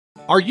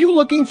Are you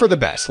looking for the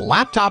best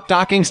laptop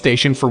docking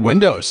station for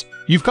Windows?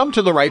 You've come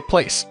to the right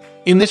place.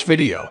 In this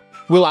video,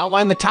 we'll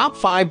outline the top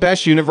 5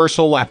 best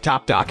universal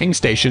laptop docking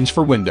stations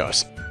for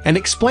Windows and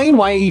explain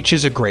why each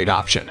is a great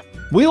option.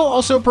 We'll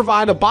also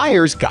provide a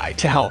buyer's guide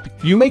to help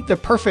you make the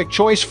perfect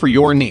choice for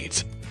your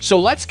needs. So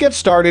let's get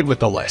started with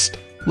the list.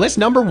 List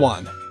number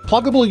 1.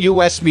 Plugable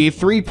USB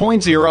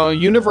 3.0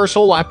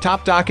 Universal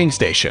Laptop Docking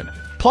Station.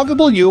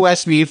 Plugable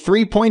USB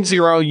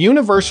 3.0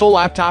 Universal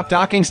Laptop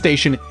Docking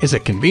Station is a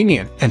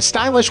convenient and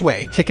stylish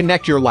way to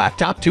connect your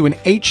laptop to an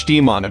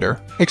HD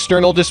monitor,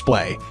 external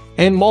display,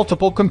 and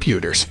multiple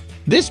computers.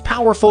 This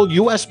powerful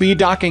USB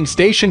docking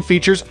station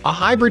features a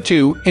hybrid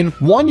 2-in-1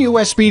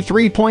 USB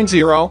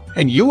 3.0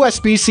 and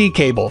USB-C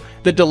cable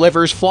that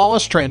delivers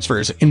flawless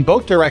transfers in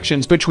both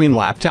directions between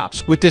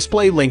laptops with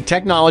Displayport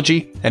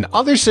technology and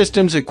other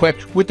systems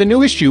equipped with the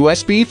newest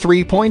USB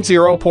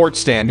 3.0 port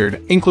standard,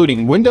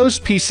 including Windows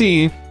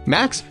PC,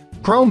 Macs,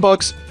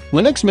 Chromebooks,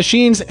 Linux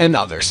machines, and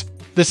others.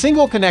 The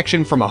single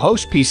connection from a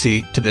host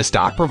PC to this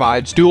dock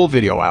provides dual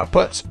video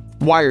outputs,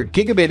 wired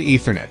Gigabit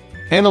Ethernet,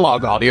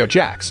 analog audio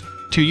jacks,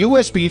 2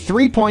 USB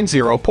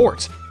 3.0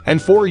 ports,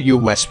 and 4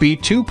 USB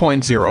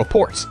 2.0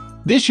 ports.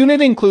 This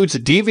unit includes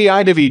a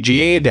DVI to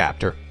VGA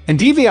adapter and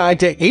DVI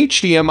to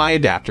HDMI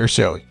adapter,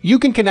 so you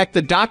can connect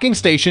the docking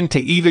station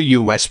to either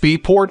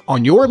USB port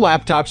on your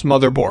laptop's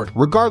motherboard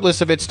regardless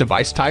of its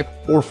device type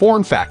or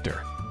form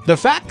factor. The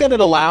fact that it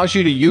allows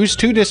you to use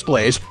 2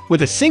 displays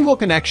with a single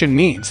connection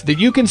means that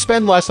you can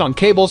spend less on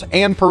cables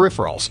and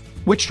peripherals,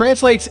 which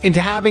translates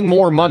into having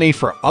more money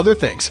for other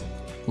things,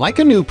 like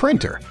a new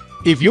printer.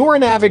 If you're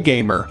an avid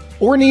gamer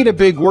or need a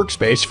big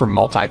workspace for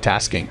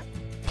multitasking,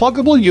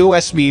 Plugable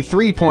USB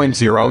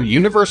 3.0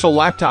 Universal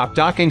Laptop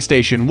Docking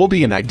Station will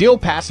be an ideal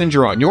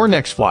passenger on your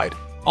next flight.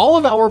 All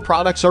of our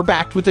products are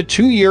backed with a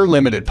 2-year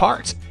limited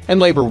parts and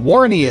labor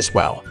warranty, as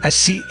well as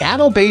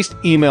Seattle-based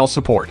email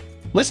support.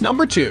 List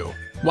number 2.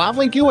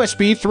 WAVLINK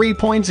USB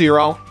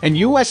 3.0 and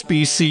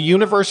USB-C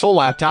Universal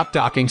Laptop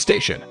Docking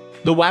Station.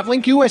 The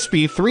WAVLINK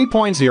USB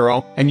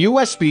 3.0 and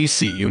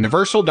USB-C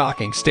Universal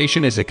Docking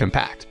Station is a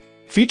compact,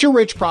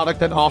 feature-rich product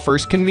that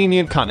offers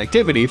convenient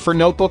connectivity for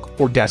notebook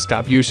or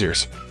desktop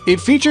users. It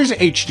features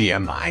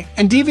HDMI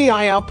and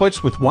DVI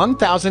outputs with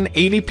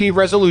 1080p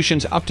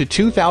resolutions up to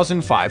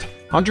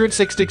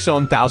 2560 x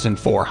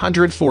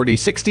 1440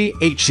 60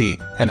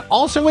 Hz, and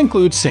also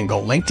includes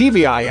single-link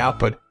DVI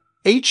output,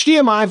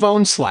 HDMI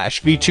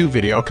V1/V2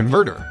 video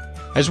converter,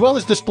 as well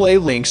as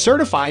Displayport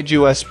certified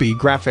USB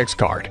graphics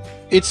card.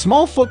 Its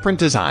small footprint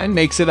design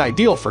makes it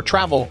ideal for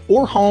travel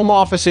or home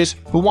offices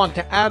who want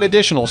to add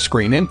additional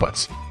screen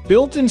inputs.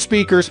 Built-in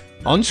speakers,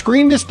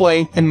 on-screen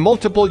display, and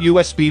multiple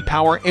USB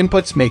power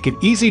inputs make it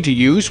easy to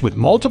use with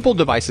multiple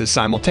devices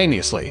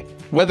simultaneously,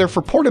 whether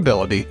for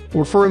portability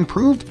or for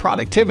improved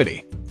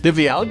productivity. The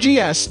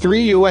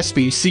VLGS3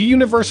 USB-C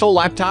Universal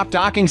Laptop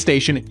Docking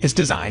Station is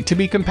designed to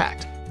be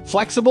compact,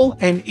 flexible,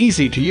 and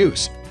easy to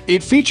use.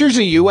 It features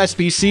a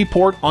USB-C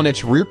port on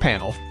its rear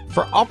panel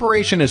for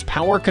operation as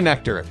power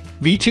connector,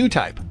 V2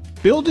 type,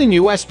 built-in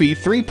USB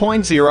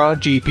 3.0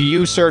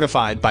 GPU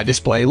certified by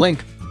Displayport,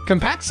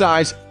 compact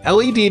size,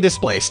 LED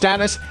display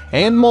status,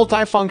 and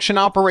multifunction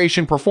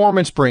operation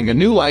performance bring a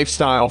new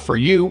lifestyle for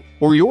you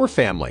or your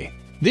family.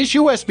 This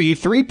USB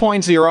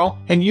 3.0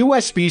 and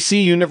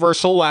USB-C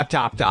Universal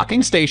Laptop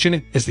Docking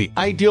Station is the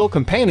ideal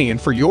companion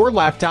for your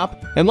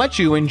laptop and lets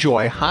you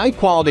enjoy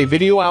high-quality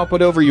video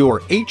output over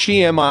your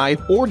HDMI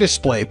or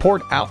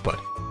Displayport output.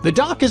 The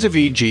dock is a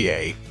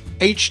VGA,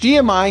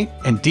 HDMI,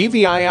 and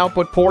DVI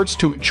output ports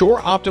to ensure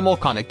optimal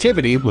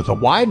connectivity with a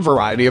wide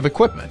variety of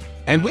equipment.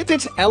 And with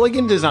its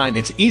elegant design,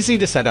 it's easy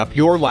to set up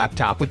your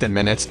laptop within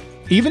minutes,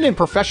 even in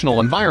professional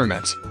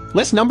environments.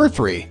 List number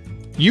 3.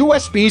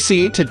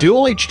 USB-C to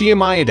Dual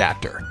HDMI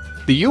Adapter.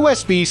 The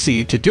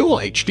USB-C to Dual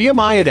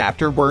HDMI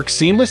adapter works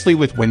seamlessly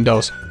with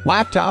Windows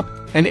laptop,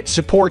 and it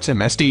supports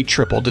MSD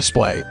triple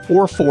display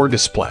or 4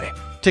 display.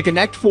 To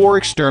connect 4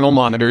 external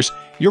monitors,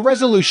 your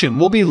resolution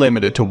will be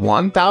limited to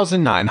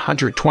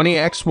 1920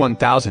 x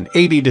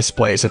 1080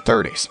 displays at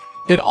 30s.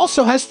 It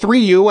also has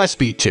 3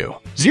 USB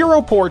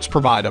 2.0 ports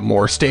provide a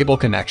more stable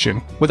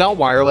connection without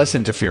wireless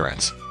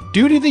interference.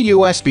 Due to the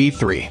USB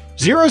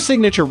 3.0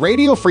 signature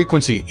radio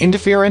frequency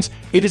interference,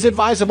 it is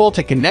advisable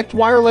to connect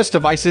wireless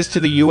devices to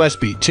the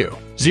USB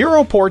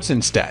 2.0 ports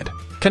instead.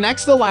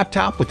 Connects the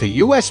laptop with a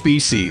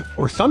USB-C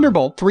or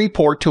Thunderbolt 3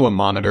 port to a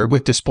monitor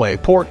with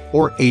Displayport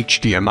or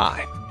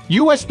HDMI.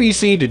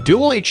 USB-C to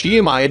Dual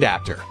HDMI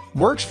Adapter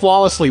works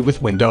flawlessly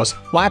with Windows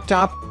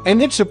laptop,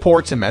 and it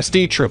supports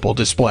MSD triple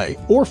display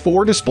or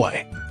 4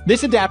 display.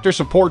 This adapter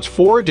supports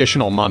 4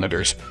 additional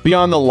monitors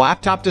beyond the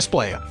laptop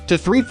display to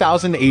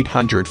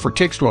 3800 for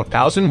TIX to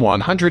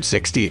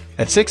 1160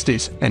 at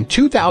 60s and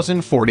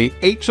 2040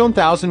 h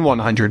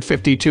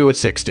 1152 at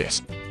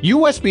 60s.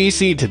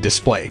 USB-C to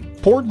Display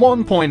Port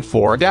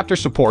 1.4 adapter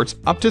supports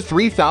up to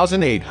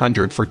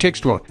 3800 for TIX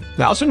to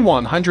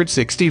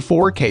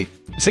 1164K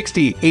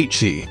 60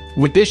 HZ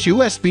with this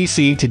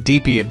USB-C to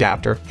DP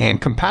adapter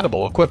and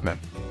compatible equipment.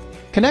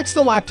 connects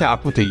the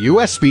laptop with a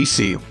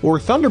USB-C or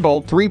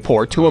Thunderbolt 3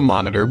 port to a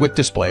monitor with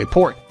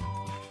Displayport,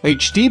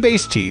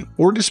 HD-Base-T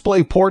or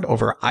Displayport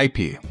over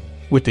IP.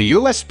 With the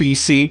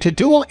USB-C to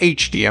dual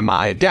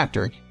HDMI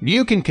adapter,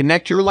 you can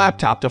connect your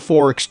laptop to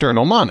 4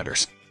 external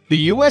monitors.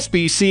 The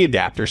USB-C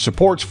adapter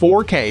supports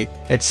 4K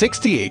at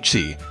 60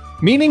 Hz,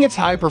 meaning it's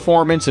high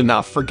performance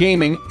enough for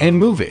gaming and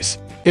movies.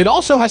 It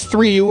also has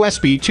 3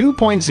 USB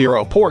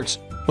 2.0 ports,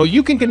 so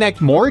you can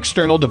connect more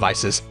external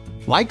devices,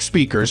 like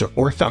speakers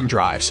or thumb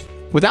drives,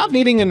 without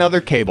needing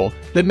another cable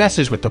that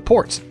messes with the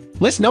ports.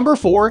 List number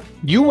 4,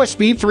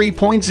 USB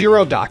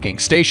 3.0 docking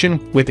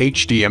station with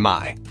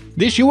HDMI.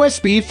 This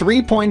USB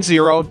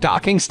 3.0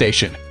 docking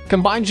station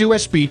combines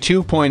USB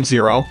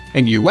 2.0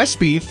 and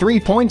USB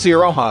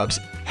 3.0 hubs,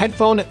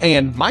 headphone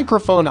and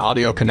microphone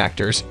audio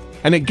connectors,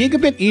 and a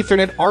Gigabit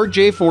Ethernet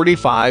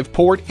RJ45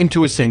 port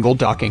into a single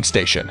docking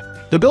station.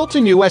 The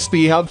built-in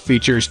USB hub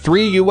features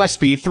 3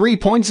 USB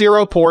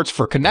 3.0 ports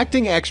for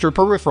connecting extra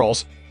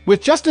peripherals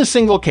with just a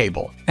single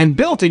cable and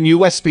built-in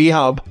USB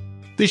hub.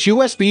 This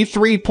USB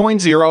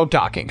 3.0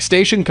 docking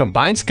station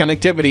combines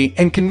connectivity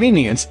and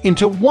convenience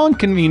into one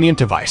convenient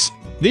device.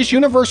 This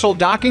universal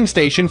docking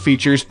station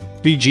features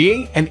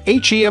VGA and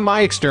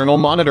HDMI external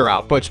monitor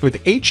outputs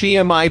with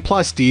HDMI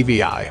plus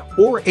DVI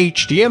or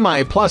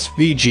HDMI plus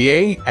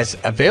VGA as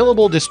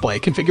available display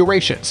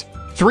configurations.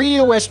 3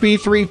 USB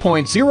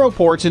 3.0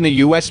 ports in the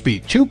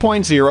USB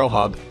 2.0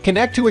 hub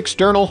connect to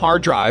external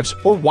hard drives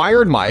or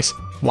wired mice,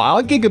 while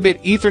a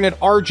Gigabit Ethernet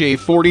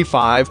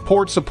RJ45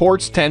 port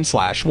supports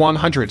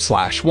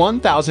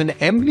 10/100/1000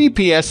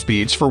 Mbps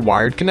speeds for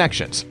wired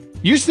connections.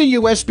 Use the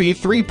USB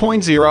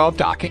 3.0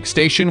 docking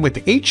station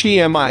with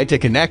HDMI to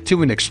connect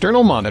to an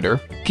external monitor,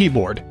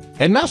 keyboard,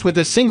 and mouse with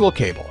a single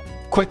cable.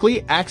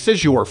 Quickly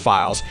access your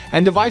files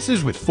and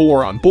devices with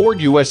 4 onboard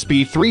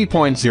USB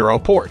 3.0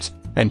 ports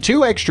and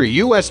 2 extra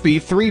USB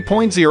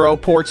 3.0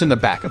 ports in the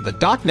back of the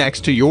dock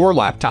next to your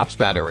laptop's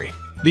battery.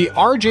 The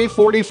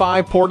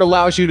RJ45 port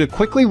allows you to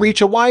quickly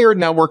reach a wired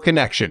network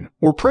connection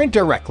or print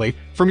directly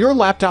from your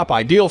laptop,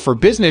 ideal for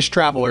business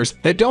travelers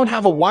that don't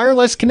have a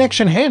wireless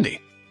connection handy.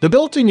 The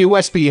built-in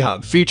USB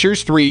hub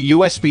features 3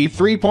 USB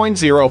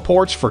 3.0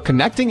 ports for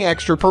connecting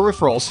extra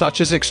peripherals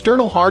such as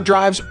external hard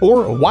drives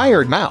or a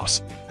wired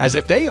mouse, as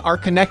if they are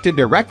connected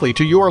directly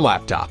to your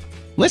laptop.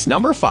 List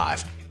number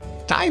 5.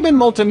 Diamond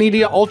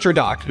Multimedia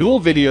UltraDock Dual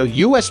Video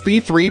USB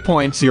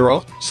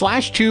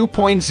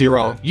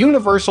 3.0/2.0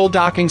 Universal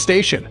Docking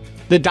Station.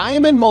 The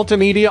Diamond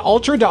Multimedia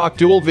UltraDock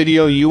Dual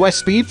Video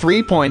USB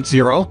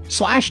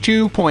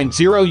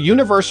 3.0/2.0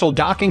 Universal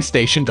Docking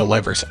Station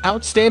delivers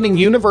outstanding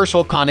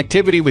universal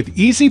connectivity with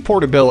easy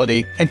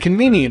portability and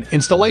convenient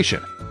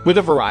installation. With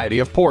a variety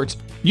of ports,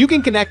 you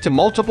can connect to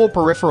multiple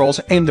peripherals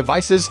and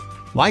devices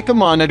like a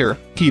monitor,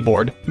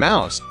 keyboard,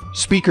 mouse,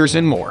 speakers,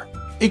 and more.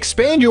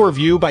 Expand your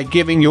view by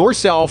giving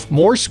yourself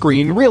more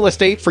screen real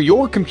estate for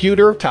your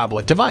computer or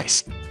tablet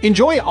device.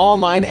 Enjoy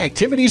online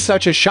activities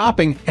such as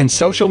shopping and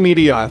social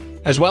media,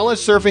 as well as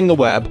surfing the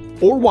web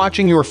or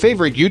watching your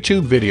favorite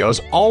YouTube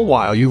videos, all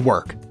while you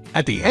work.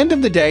 At the end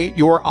of the day,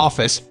 your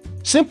office,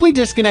 simply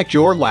disconnect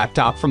your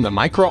laptop from the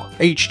micro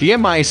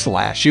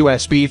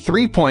HDMI/USB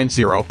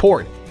 3.0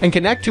 port and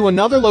connect to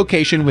another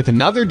location with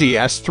another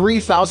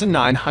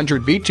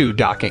DS3900 V2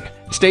 docking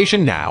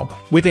station, now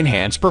with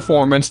enhanced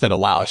performance that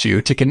allows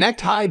you to connect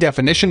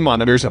high-definition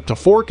monitors up to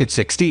 4K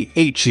 60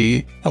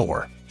 Hz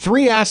or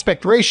 3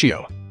 aspect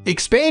ratio.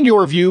 Expand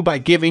your view by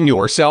giving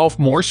yourself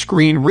more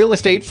screen real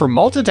estate for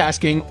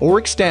multitasking, or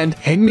extend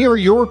and mirror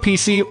your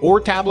PC or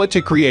tablet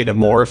to create a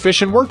more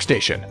efficient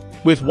workstation.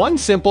 With one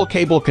simple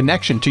cable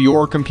connection to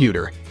your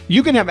computer,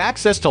 you can have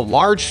access to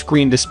large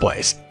screen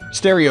displays,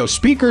 stereo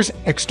speakers,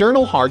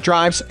 external hard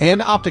drives,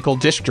 and optical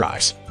disk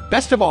drives.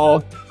 Best of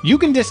all, you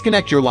can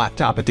disconnect your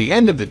laptop at the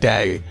end of the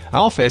day,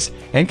 office,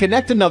 and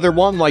connect another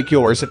one like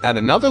yours at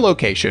another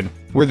location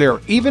where there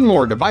are even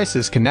more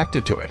devices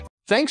connected to it.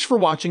 Thanks for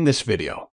watching this video.